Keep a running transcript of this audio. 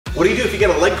What do you do if you get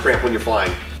a leg cramp when you're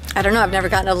flying? I don't know. I've never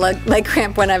gotten a leg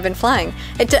cramp when I've been flying.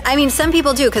 I mean, some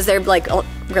people do because they're like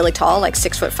really tall, like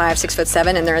 6'5",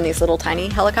 6'7", and they're in these little tiny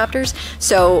helicopters.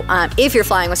 So if you're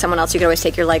flying with someone else, you can always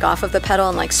take your leg off of the pedal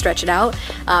and like stretch it out.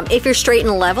 If you're straight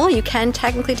and level, you can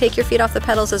technically take your feet off the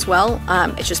pedals as well.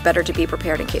 It's just better to be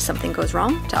prepared in case something goes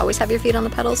wrong, to always have your feet on the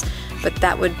pedals. But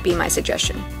that would be my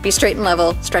suggestion. Be straight and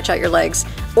level, stretch out your legs,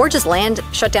 or just land,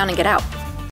 shut down, and get out.